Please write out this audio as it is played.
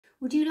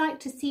Would you like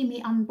to see me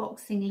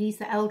unboxing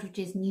Lisa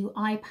Eldridge's new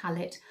eye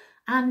palette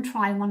and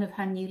trying one of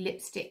her new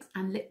lipsticks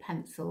and lip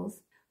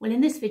pencils? Well,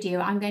 in this video,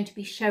 I'm going to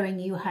be showing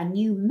you her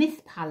new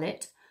Myth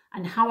palette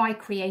and how I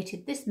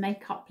created this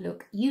makeup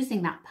look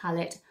using that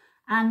palette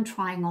and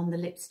trying on the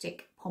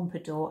lipstick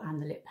Pompadour and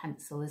the lip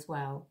pencil as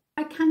well.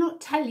 I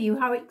cannot tell you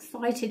how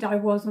excited I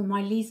was when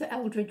my Lisa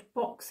Eldridge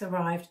box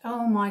arrived.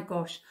 Oh my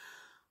gosh.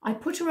 I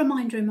put a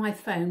reminder in my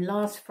phone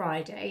last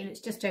Friday, and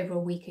it's just over a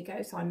week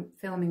ago, so I'm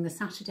filming the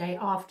Saturday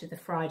after the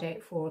Friday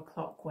at 4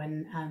 o'clock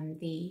when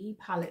the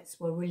palettes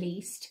were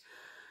released.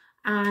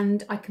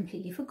 And I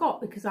completely forgot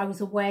because I was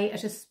away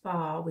at a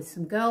spa with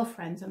some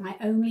girlfriends, and I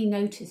only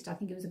noticed, I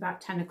think it was about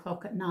 10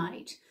 o'clock at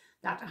night,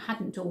 that I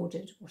hadn't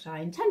ordered what I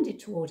intended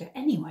to order.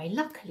 Anyway,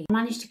 luckily I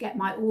managed to get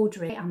my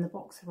order in and the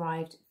box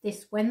arrived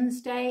this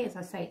Wednesday. As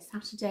I say, it's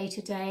Saturday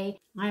today.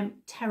 I'm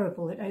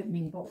terrible at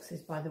opening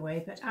boxes, by the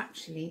way, but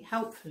actually,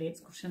 helpfully, it's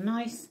got a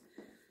nice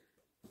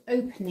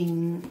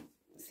opening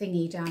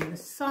thingy down the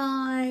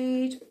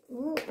side.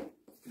 Oh,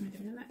 wait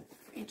a minute.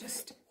 Let me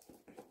just...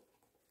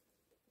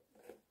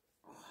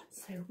 Oh, I'm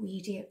so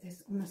weedy at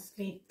this,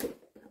 honestly.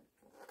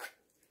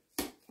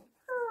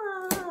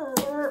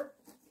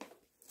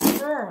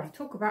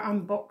 Talk about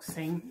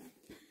unboxing.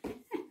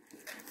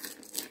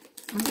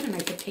 I'm going to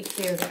make a big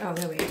deal of it. Oh,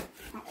 there we go.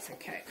 That's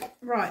okay.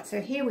 Right,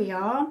 so here we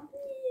are.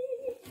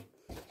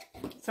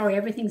 Sorry,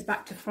 everything's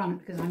back to front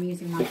because I'm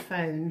using my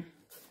phone.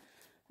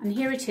 And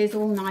here it is,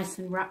 all nice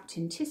and wrapped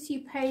in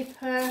tissue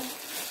paper.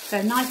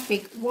 So nice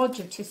big wad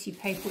of tissue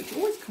paper, which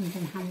always comes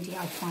in handy,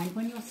 I find,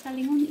 when you're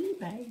selling on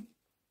eBay.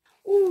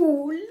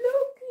 Oh, looky.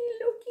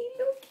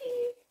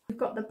 We've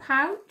got the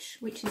pouch,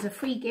 which is a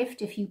free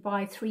gift if you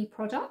buy 3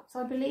 products,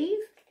 I believe,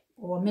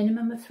 or a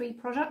minimum of 3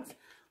 products.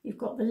 We've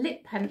got the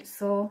lip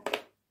pencil.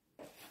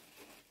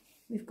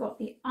 We've got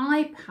the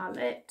eye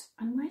palette.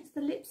 And where's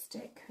the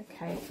lipstick?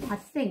 Okay, I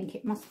think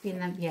it must be in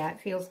the... Yeah,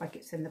 it feels like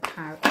it's in the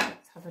pouch.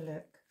 Let's have a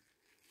look.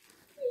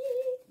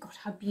 God,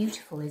 how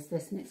beautiful is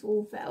this? And it's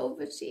all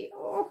velvety.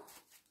 Oh.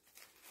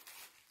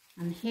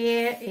 And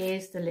here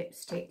is the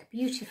lipstick,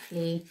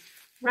 beautifully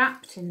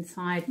wrapped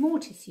inside more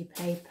tissue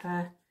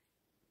paper.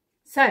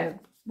 So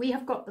we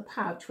have got the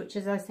pouch, which,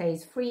 as I say,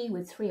 is free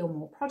with 3 or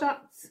more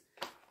products.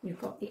 We've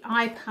got the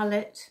eye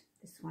palette,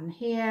 this one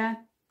here.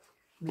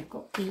 We've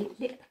got the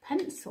lip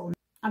pencil.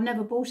 I've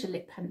never bought a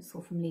lip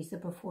pencil from Lisa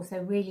before, so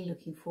really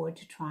looking forward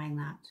to trying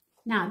that.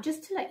 Now,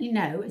 just to let you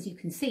know, as you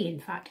can see, in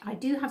fact, I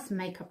do have some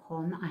makeup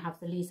on. I have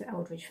the Lisa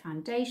Eldridge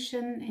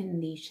foundation in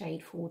the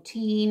shade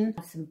 14.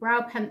 I have some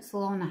brow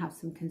pencil on, I have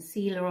some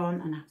concealer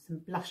on, and I have some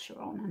blusher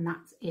on, and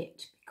that's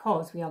it,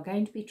 because we are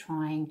going to be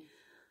trying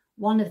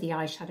one of the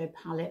eyeshadow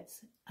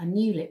palettes, a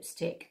new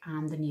lipstick,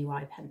 and the new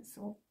eye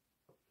pencil.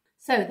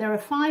 So there are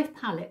 5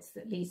 palettes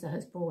that Lisa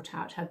has brought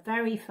out, her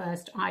very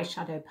first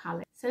eyeshadow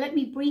palette. So let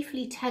me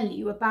briefly tell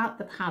you about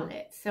the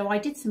palette. So I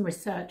did some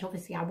research.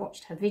 Obviously, I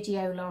watched her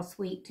video last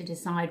week to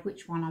decide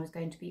which one I was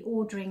going to be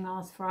ordering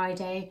last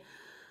Friday.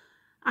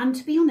 And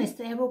to be honest,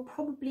 there were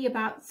probably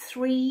about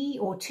 3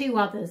 or 2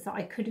 others that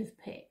I could have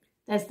picked.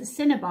 There's the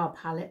Cinnabar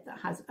palette that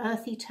has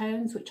earthy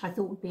tones, which I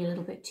thought would be a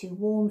little bit too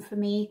warm for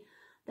me.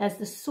 There's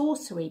the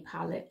Sorcery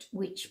palette,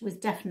 which was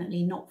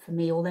definitely not for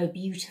me, although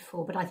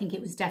beautiful, but I think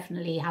it was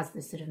definitely has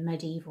this sort of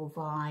medieval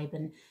vibe,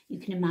 and you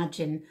can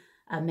imagine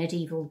a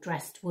medieval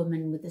dressed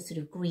woman with the sort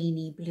of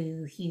greeny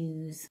blue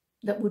hues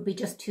that would be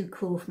just too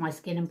cool for my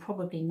skin and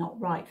probably not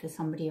right for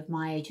somebody of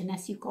my age,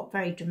 unless you've got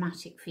very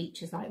dramatic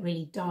features like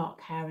really dark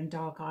hair and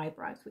dark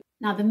eyebrows.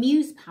 Now, the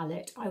Muse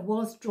palette I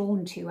was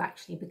drawn to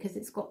actually because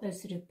it's got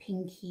those sort of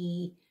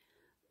pinky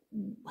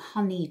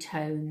honey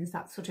tones,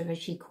 that sort of, as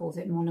she calls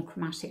it,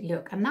 monochromatic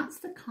look, and that's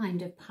the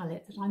kind of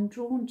palette that I'm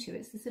drawn to.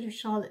 It's the sort of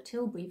Charlotte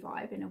Tilbury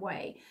vibe in a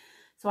way.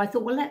 So I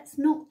thought, well, let's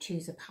not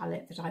choose a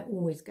palette that I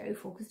always go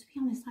for, because to be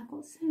honest, I've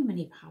got so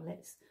many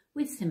palettes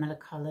with similar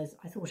colours.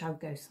 I thought I would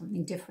go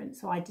something different,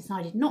 so I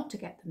decided not to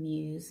get the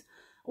Muse,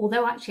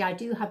 although actually I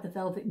do have the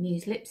Velvet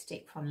Muse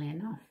lipstick, funnily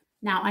enough.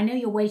 Now, I know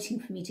you're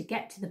waiting for me to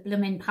get to the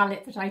bloomin'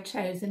 palette that I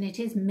chose, and it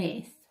is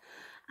Myth.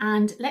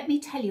 And let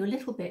me tell you a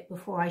little bit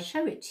before I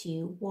show it to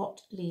you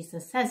what Lisa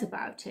says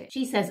about it.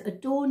 She says,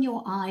 adorn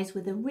your eyes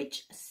with a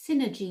rich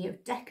synergy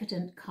of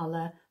decadent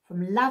colour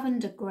from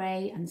lavender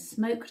grey and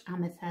smoked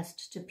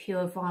amethyst to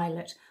pure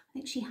violet. I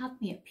think she had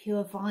me at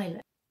pure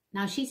violet.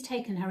 Now, she's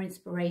taken her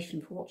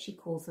inspiration for what she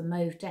calls the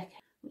mauve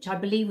decade, which I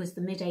believe was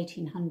the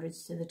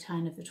mid-1800s to the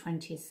turn of the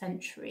 20th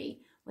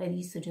century, where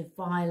these sort of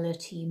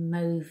violet-y,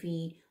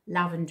 mauvey,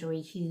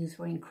 lavendery hues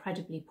were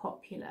incredibly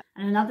popular.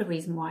 And another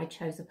reason why I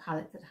chose a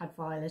palette that had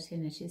violet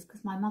in it is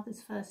because my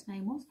mother's first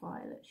name was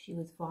Violet. She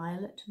was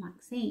Violet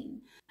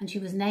Maxine, and she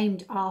was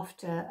named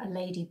after a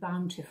Lady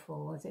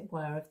Bountiful, as it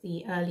were, of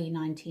the early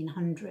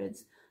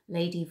 1900s,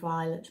 Lady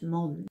Violet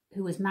Mond,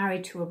 who was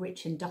married to a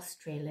rich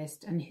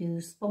industrialist and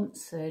who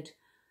sponsored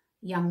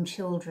young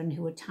children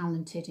who were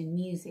talented in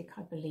music,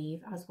 I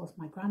believe, as was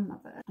my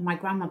grandmother. And my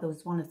grandmother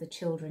was one of the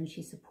children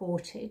she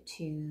supported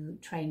to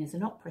train as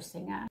an opera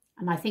singer.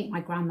 And I think my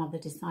grandmother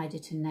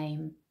decided to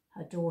name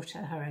her daughter,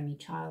 her only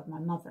child, my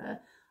mother,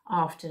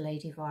 after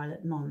Lady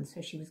Violet Mons,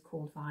 so she was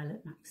called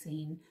Violet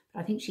Maxine. But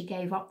I think she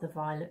gave up the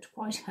violet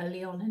quite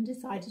early on and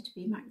decided to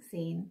be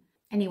Maxine.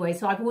 Anyway,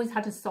 so I've always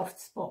had a soft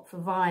spot for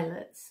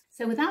violets.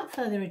 So without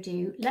further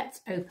ado,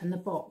 let's open the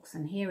box.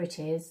 And here it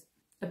is,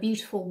 a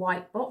beautiful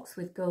white box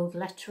with gold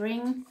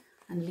lettering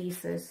and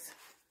Lisa's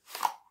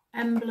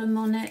emblem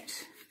on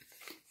it.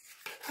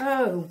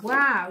 Oh,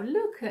 wow,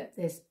 look at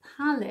this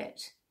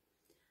palette.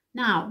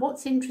 Now,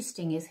 what's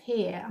interesting is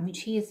here, I mean,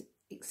 she is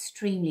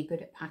extremely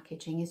good at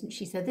packaging, isn't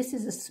she? So this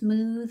is a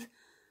smooth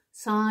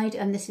side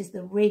and this is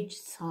the ridged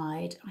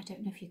side. I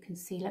don't know if you can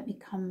see, let me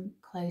come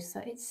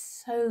closer.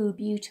 It's so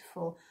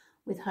beautiful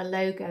with her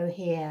logo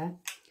here.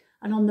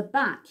 And on the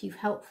back, you've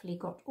helpfully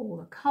got all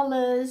the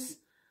colours,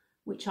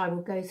 which I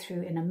will go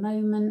through in a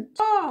moment.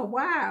 Oh,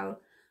 wow.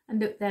 And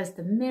look, there's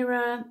the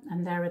mirror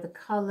and there are the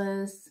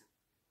colours.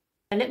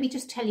 Let me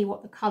just tell you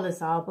what the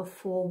colours are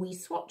before we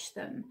swatch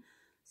them.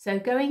 So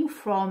going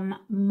from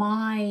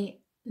my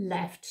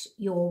left,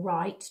 your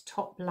right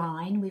top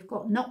line, we've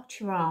got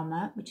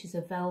Nocturama, which is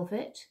a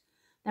velvet.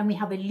 Then we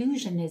have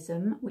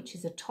Illusionism, which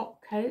is a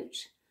top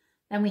coat.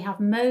 Then we have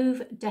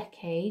Mauve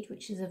Decade,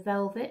 which is a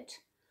velvet.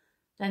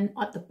 Then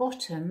at the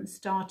bottom,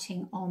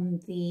 starting on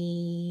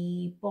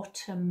the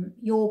bottom,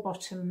 your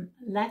bottom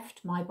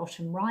left, my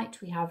bottom right,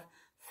 we have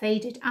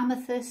Faded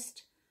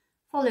Amethyst,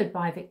 followed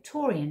by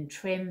Victorian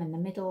Trim in the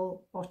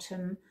middle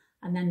bottom,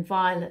 and then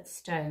Violet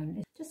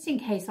Stone. Just in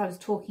case I was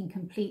talking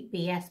complete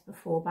BS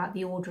before about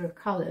the order of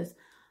colours,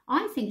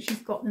 I think she's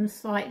got them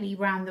slightly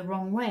round the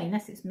wrong way,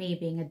 unless it's me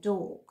being a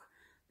dork,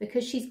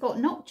 because she's got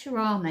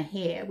Nocturama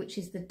here, which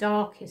is the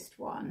darkest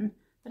one,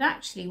 but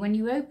actually when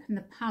you open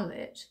the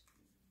palette,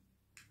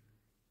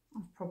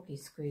 I've probably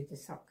screwed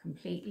this up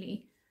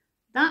completely,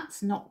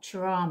 that's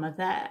Nocturama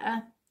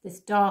there, this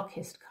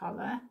darkest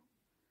colour,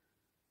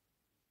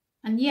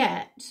 and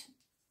yet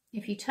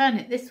if you turn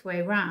it this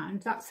way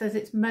round, that says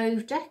it's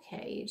Mauve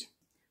Decade.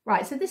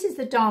 Right, so this is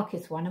the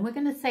darkest one, and we're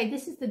going to say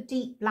this is the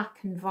deep black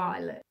and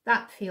violet.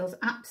 That feels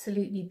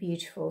absolutely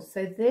beautiful.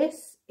 So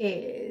this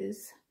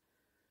is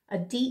a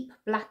deep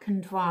black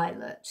and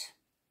violet,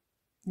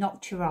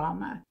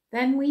 Nocturama.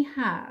 Then we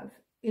have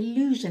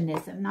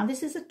Illusionism. Now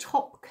this is a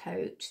top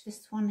coat,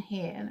 this one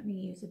here. Let me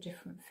use a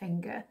different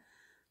finger.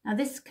 Now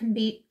this can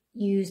be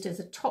used as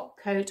a top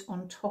coat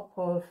on top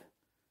of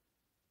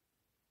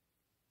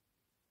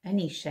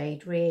any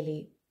shade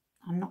really.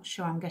 I'm not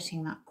sure I'm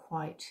getting that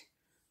quite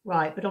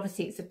right, but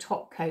obviously it's a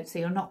top coat, so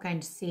you're not going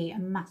to see a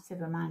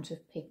massive amount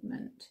of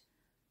pigment.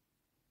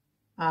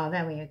 Ah,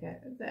 there we go,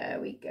 there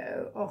we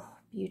go. Oh,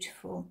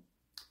 beautiful.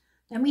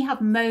 Then we have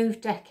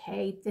Mauve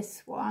Decade,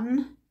 this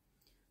one,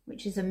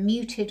 which is a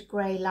muted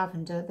grey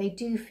lavender. They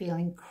do feel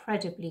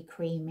incredibly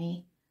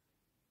creamy.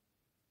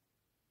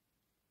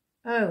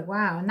 Oh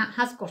wow, and that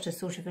has got a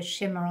sort of a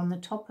shimmer on the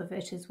top of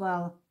it as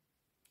well.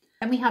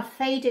 Then we have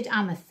Faded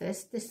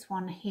Amethyst, this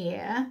one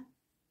here.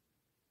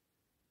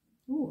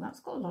 Oh, that's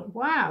got a lot,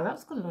 wow,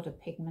 that's got a lot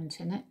of pigment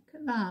in it.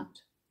 Look at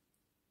that.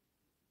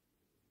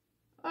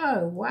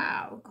 Oh,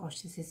 wow.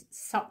 Gosh, this is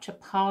such a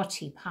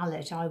party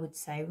palette, I would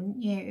say,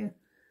 wouldn't you?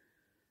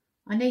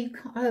 I know you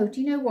can't, oh,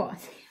 do you know what?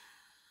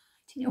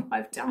 Do you know what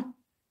I've done?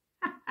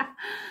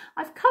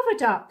 I've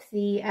covered up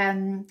the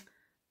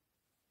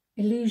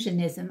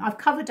Illusionism. I've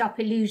covered up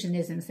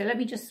Illusionism, so let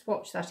me just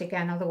swatch that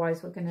again,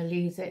 otherwise we're going to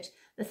lose it.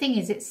 The thing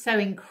is, it's so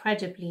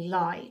incredibly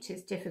light,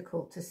 it's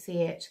difficult to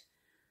see it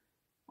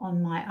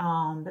on my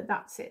arm, but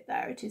that's it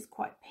there. It is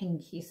quite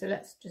pinky, so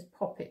let's just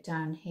pop it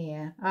down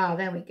here. Ah,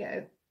 there we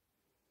go.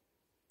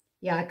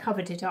 Yeah, I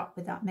covered it up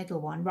with that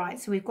middle one. Right,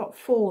 so we've got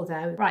 4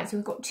 there. Right, so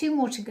we've got 2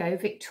 more to go.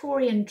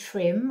 Victorian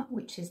Trim,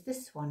 which is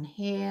this one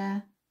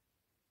here.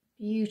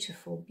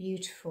 Beautiful,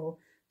 beautiful.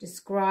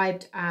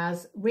 Described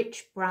as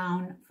rich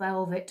brown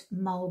velvet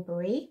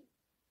mulberry.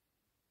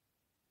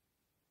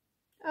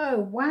 Oh,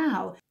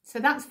 wow. So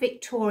that's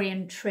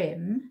Victorian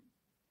Trim,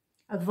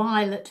 a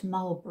violet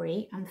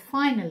mulberry. And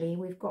finally,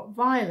 we've got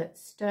Violet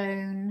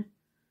Stone,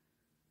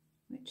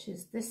 which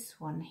is this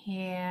one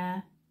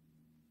here.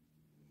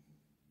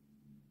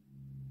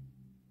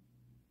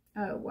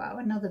 Oh, wow.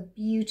 Another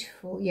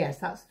beautiful, yes,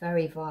 that's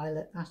very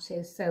violet, that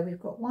is. So we've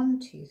got 1,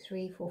 2,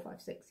 3, 4,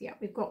 5, 6. Yeah,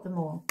 we've got them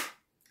all.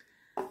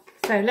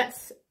 So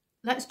let's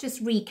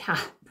just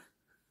recap,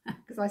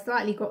 because I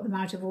slightly got them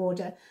out of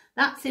order.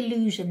 That's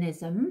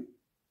Illusionism.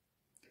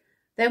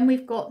 Then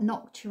we've got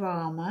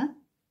Nocturama.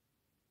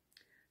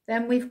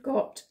 Then we've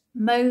got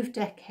Mauve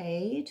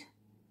Decade.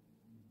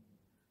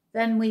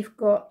 Then we've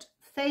got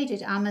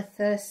Faded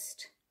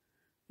Amethyst,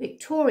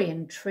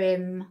 Victorian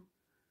Trim,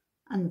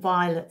 and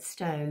Violet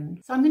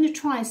Stone. So I'm going to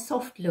try a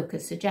soft look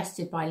as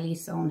suggested by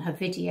Lisa on her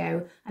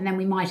video, and then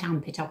we might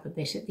amp it up a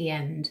bit at the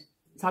end.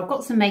 So I've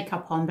got some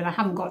makeup on, but I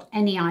haven't got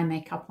any eye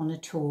makeup on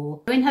at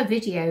all. So in her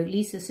video,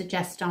 Lisa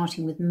suggests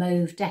starting with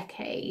Mauve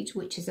Decade,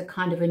 which is a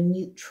kind of a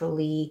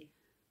neutrally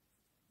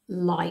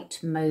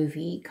light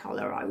mauvey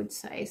colour, I would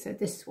say. So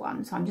this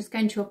one. So I'm just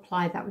going to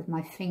apply that with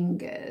my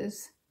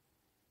fingers,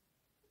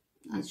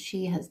 as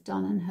she has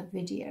done in her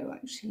video,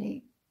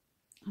 actually.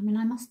 I mean,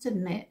 I must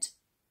admit,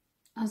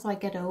 as I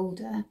get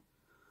older,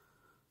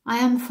 I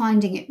am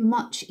finding it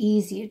much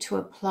easier to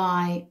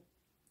apply,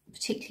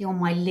 particularly on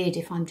my lid,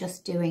 if I'm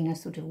just doing a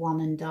sort of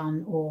one and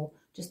done or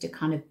just a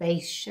kind of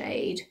base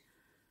shade,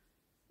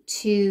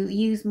 to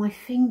use my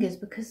fingers,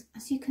 because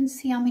as you can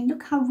see, I mean,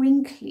 look how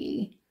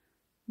wrinkly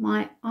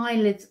my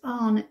eyelids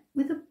are. And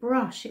with a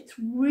brush, it's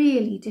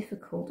really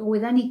difficult, or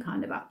with any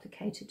kind of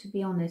applicator, to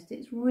be honest,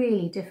 it's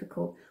really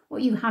difficult.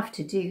 What you have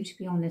to do, to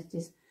be honest,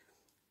 is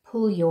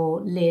pull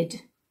your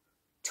lid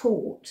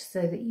taut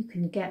so that you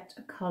can get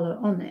a colour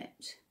on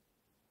it.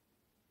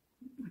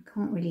 I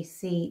can't really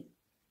see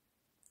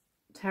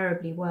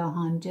terribly well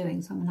how I'm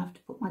doing, so I'm going to have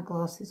to put my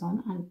glasses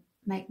on and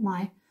make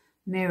my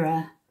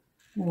mirror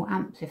more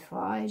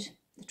amplified.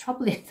 The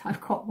trouble is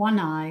I've got one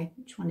eye,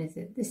 which one is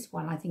it? This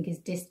one I think is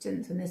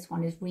distance and this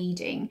one is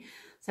reading.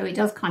 So it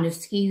does kind of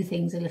skew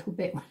things a little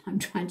bit when I'm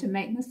trying to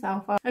make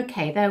myself up.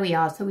 Okay, there we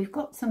are. So we've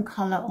got some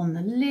colour on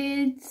the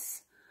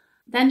lids.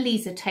 Then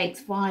Lisa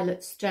takes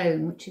Violet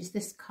Stone, which is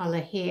this colour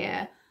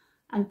here,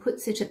 and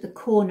puts it at the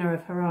corner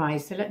of her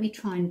eyes. So let me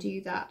try and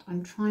do that.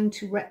 I'm trying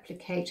to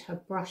replicate her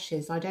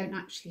brushes. I don't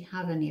actually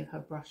have any of her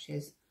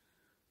brushes.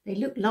 They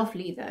look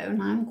lovely though,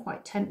 and I am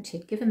quite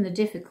tempted, given the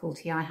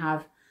difficulty I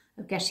have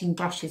of getting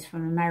brushes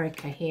from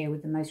America here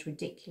with the most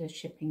ridiculous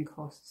shipping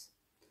costs.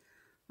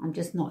 I'm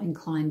just not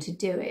inclined to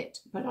do it.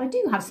 But I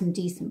do have some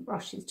decent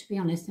brushes, to be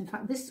honest. In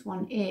fact, this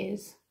one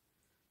is,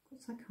 of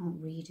course I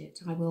can't read it.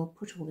 I will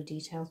put all the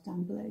details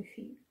down below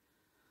for you.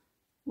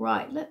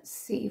 Right, let's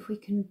see if we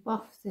can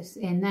buff this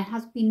in. There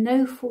has been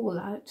no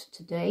fallout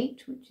to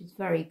date, which is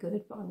very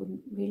good, but I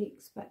wouldn't really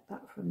expect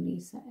that from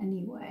Lisa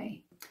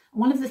anyway.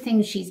 One of the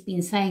things she's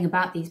been saying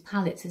about these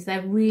palettes is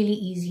they're really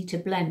easy to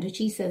blend. And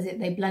she says that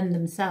they blend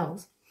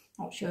themselves.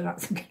 Not sure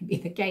that's going to be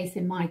the case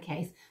in my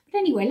case. But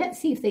anyway, let's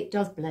see if it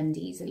does blend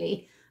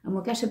easily. And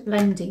we'll get a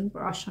blending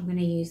brush. I'm going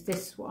to use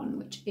this one,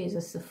 which is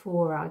a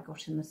Sephora I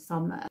got in the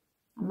summer.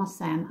 I must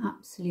say I'm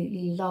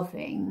absolutely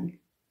loving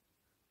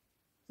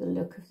the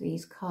look of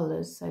these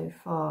colours so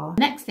far.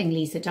 The next thing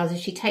Lisa does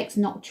is she takes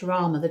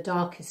Nocturama, the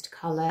darkest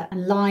colour,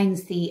 and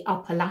lines the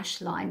upper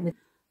lash line with.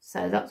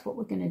 So that's what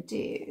we're going to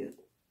do.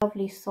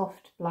 Lovely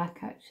soft black,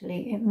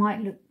 actually. It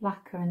might look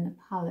blacker in the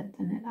palette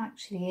than it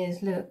actually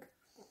is. Look,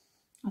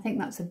 I think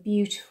that's a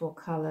beautiful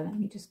colour. Let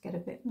me just get a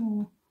bit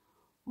more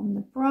on the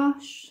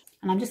brush.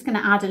 And I'm just going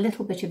to add a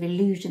little bit of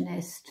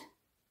Illusionist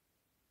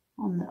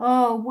on the...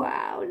 Oh,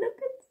 wow, look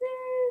at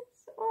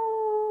this.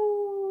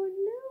 Oh,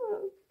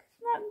 look,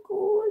 isn't that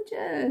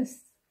gorgeous?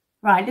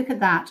 Right, look at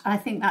that. I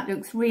think that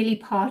looks really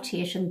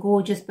partyish and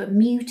gorgeous, but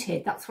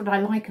muted. That's what I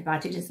like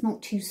about it. It's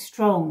not too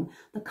strong.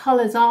 The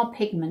colours are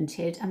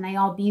pigmented and they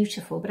are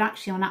beautiful, but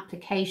actually on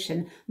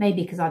application,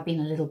 maybe because I've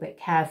been a little bit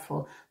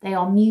careful, they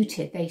are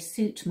muted. They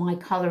suit my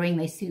colouring.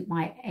 They suit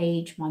my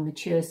age, my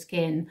mature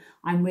skin.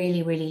 I'm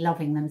really, really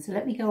loving them. So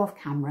let me go off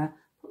camera,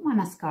 put my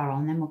mascara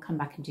on, then we'll come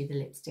back and do the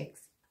lipsticks.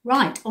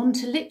 Right, on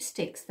to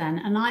lipsticks then.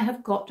 And I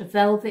have got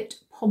Velvet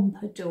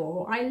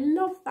Pompadour. I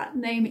love that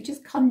name. It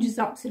just conjures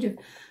up sort of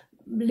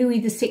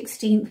Louis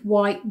XVI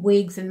white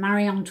wigs and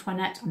Marie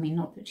Antoinette. I mean,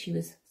 not that she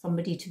was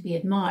somebody to be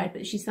admired,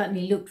 but she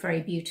certainly looked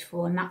very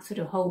beautiful, and that sort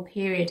of whole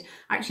period.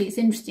 Actually, it's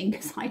interesting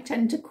because I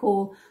tend to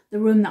call the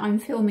room that I'm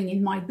filming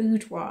in my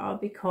boudoir,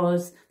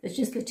 because there's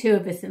just the two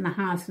of us in the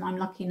house, and I'm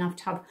lucky enough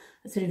to have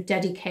a sort of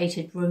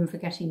dedicated room for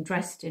getting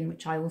dressed in,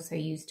 which I also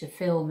use to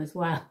film as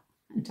well.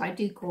 And I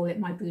do call it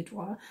my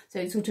boudoir, so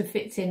it sort of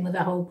fits in with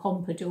the whole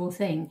Pompadour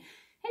thing.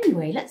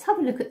 Anyway, let's have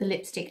a look at the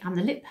lipstick and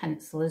the lip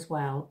pencil as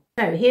well.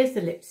 So here's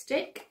the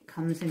lipstick,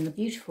 comes in the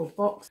beautiful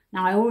box.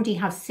 Now I already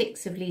have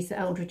 6 of Lisa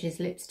Eldridge's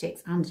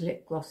lipsticks and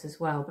lip gloss as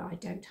well, but I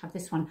don't have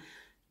this one.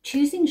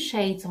 Choosing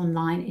shades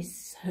online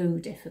is so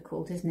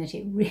difficult, isn't it?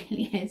 It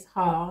really is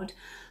hard.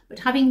 But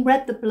having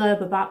read the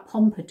blurb about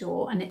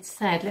Pompadour, and it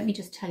said, let me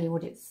just tell you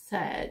what it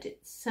said. It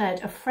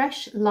said a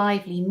fresh,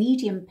 lively,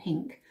 medium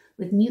pink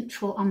with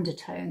neutral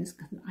undertones.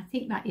 I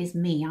think that is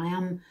me. I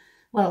am,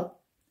 well,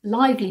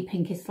 lively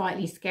pink is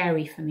slightly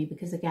scary for me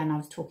because, again, I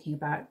was talking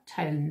about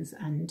tones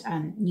and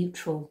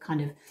neutral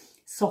kind of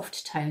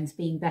soft tones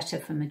being better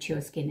for mature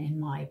skin, in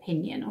my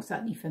opinion, or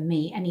certainly for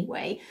me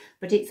anyway.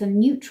 But it's a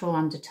neutral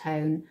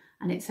undertone,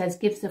 and it says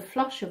gives a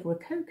flush of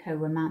Rococo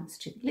romance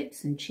to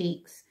lips and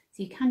cheeks.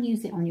 So you can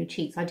use it on your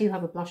cheeks. I do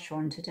have a blusher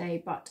on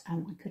today, but I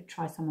could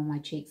try some on my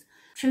cheeks.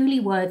 Truly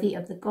worthy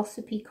of the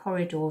gossipy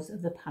corridors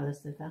of the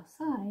Palace of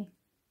Versailles.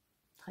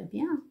 Très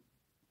bien.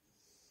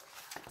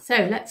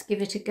 So let's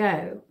give it a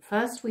go.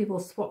 First we will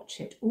swatch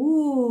it.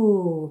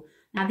 Ooh,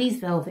 now these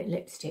velvet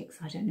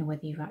lipsticks, I don't know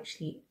whether you've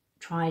actually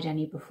tried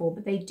any before,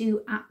 but they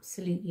do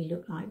absolutely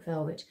look like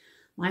velvet.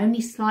 My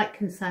only slight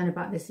concern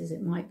about this is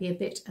it might be a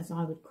bit, as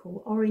I would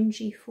call,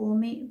 orangey for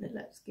me, but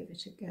let's give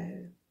it a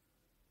go.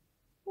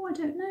 Oh, I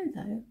don't know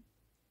though.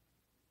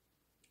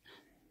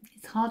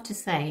 It's hard to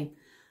say.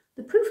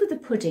 The proof of the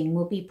pudding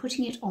will be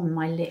putting it on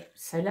my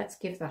lips, so let's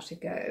give that a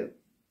go.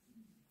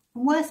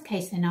 Worst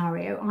case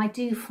scenario, I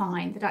do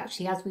find that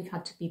actually, as we've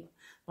had to be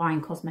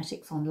buying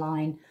cosmetics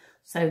online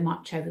so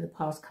much over the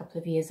past couple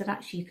of years, that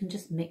actually you can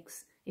just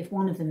mix if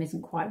one of them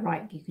isn't quite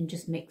right, you can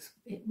just mix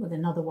it with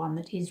another one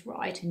that is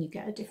right and you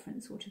get a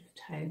different sort of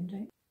tone,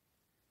 don't you?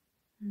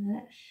 And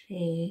let's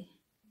see.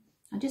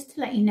 And just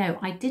to let you know,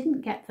 I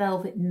didn't get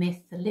Velvet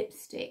Myth, the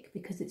lipstick,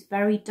 because it's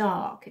very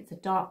dark. It's a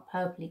dark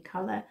purpley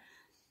colour.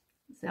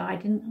 So I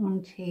didn't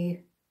want to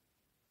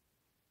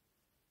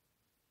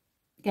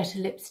get a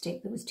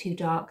lipstick that was too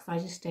dark, because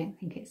I just don't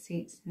think it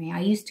suits me. I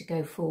used to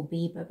go full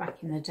Bieber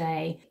back in the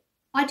day.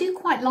 I do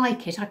quite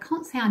like it. I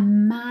can't say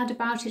I'm mad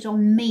about it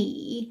on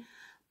me,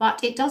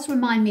 but it does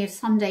remind me of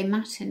Sunday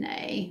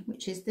Matinee,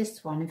 which is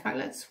this one. In fact,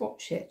 let's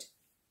swatch it.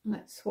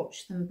 Let's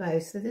swatch them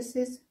both. So this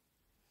is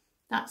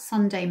that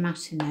Sunday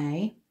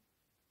Matinee.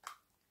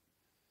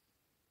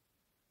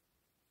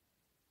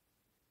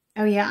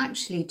 Oh yeah,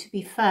 actually, to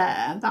be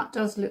fair, that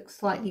does look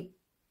slightly,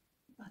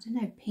 I don't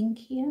know,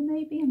 pinkier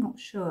maybe? I'm not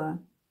sure.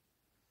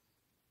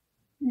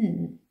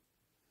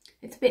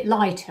 It's a bit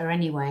lighter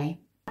anyway.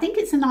 I think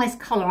it's a nice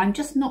colour. I'm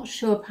just not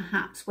sure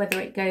perhaps whether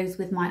it goes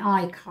with my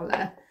eye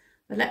colour.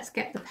 But let's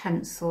get the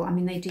pencil. I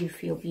mean, they do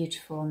feel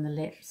beautiful on the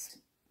lips.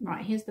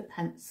 Right, here's the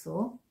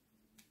pencil.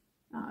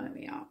 Oh, there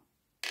we are.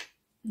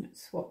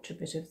 Let's swatch a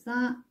bit of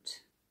that.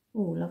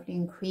 Oh, lovely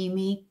and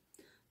creamy.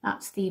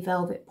 That's the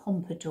Velvet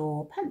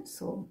Pompadour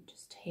pencil,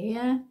 just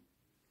here.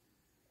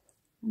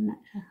 And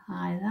let's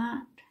apply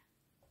that.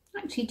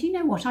 Actually, do you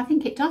know what? I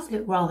think it does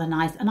look rather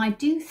nice. And I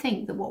do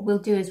think that what we'll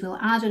do is we'll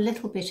add a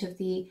little bit of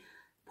the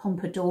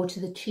Pompadour to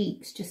the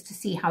cheeks just to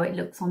see how it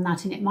looks on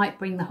that. And it might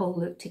bring the whole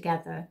look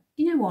together.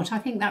 You know what? I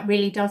think that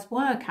really does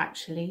work,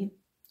 actually.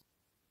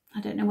 I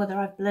don't know whether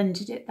I've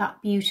blended it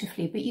that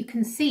beautifully, but you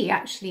can see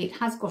actually it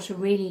has got a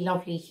really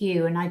lovely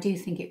hue, and I do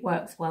think it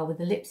works well with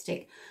the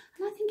lipstick,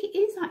 and I think it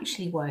is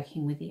actually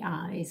working with the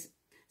eyes.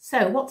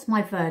 So what's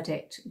my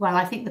verdict? Well,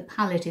 I think the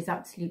palette is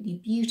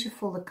absolutely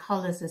beautiful. The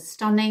colours are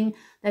stunning.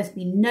 There's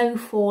been no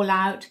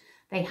fallout.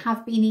 They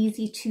have been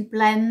easy to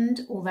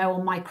blend, although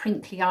on my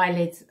crinkly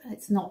eyelids,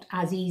 it's not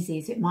as easy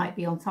as it might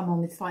be on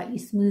someone with slightly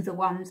smoother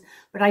ones,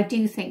 but I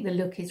do think the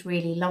look is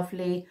really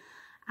lovely.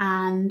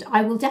 And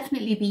I will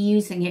definitely be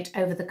using it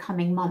over the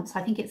coming months.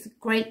 I think it's a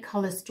great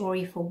colour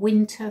story for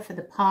winter, for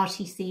the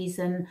party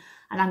season,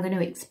 and I'm going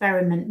to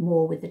experiment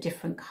more with the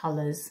different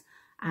colours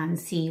and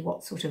see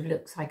what sort of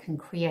looks I can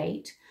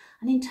create.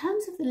 And in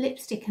terms of the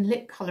lipstick and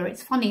lip colour,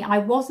 it's funny, I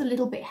was a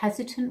little bit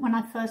hesitant when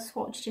I first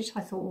swatched it.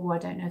 I thought, oh, I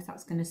don't know if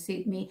that's going to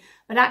suit me.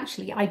 But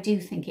actually, I do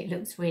think it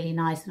looks really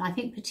nice. And I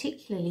think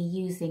particularly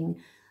using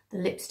the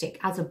lipstick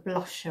as a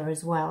blusher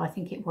as well, I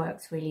think it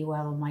works really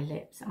well on my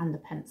lips, and the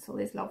pencil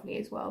is lovely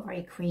as well,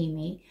 very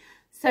creamy.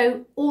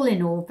 So all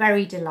in all,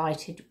 very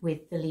delighted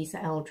with the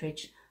Lisa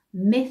Eldridge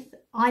Myth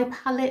eye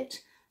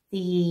palette,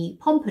 the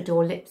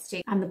Pompadour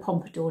lipstick and the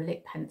Pompadour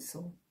lip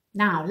pencil.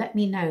 Now let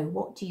me know,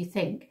 what do you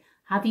think?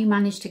 Have you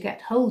managed to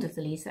get hold of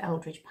the Lisa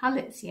Eldridge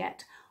palettes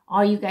yet?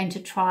 Are you going to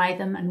try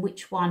them, and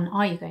which one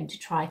are you going to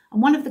try?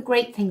 And one of the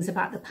great things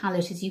about the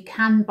palette is you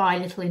can buy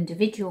little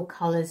individual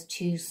colours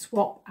to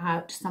swap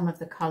out some of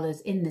the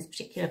colours in this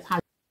particular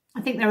palette.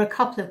 I think there are a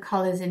couple of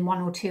colours in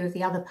one or two of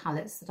the other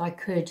palettes that I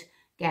could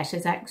get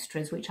as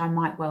extras, which I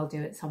might well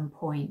do at some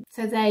point.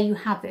 So there you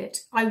have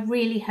it. I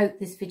really hope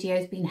this video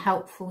has been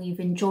helpful. You've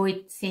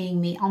enjoyed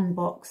seeing me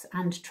unbox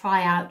and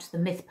try out the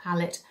Myth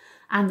palette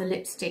and the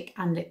lipstick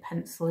and lip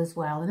pencil as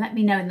well. And let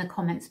me know in the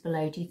comments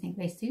below, do you think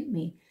they suit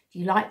me? Do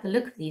you like the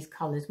look of these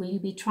colours? Will you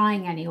be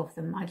trying any of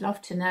them? I'd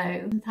love to know.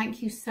 And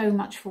thank you so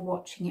much for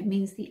watching. It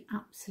means the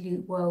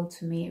absolute world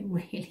to me. It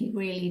really,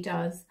 really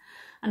does.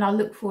 And I'll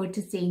look forward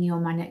to seeing you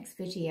on my next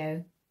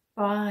video.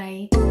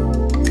 Bye.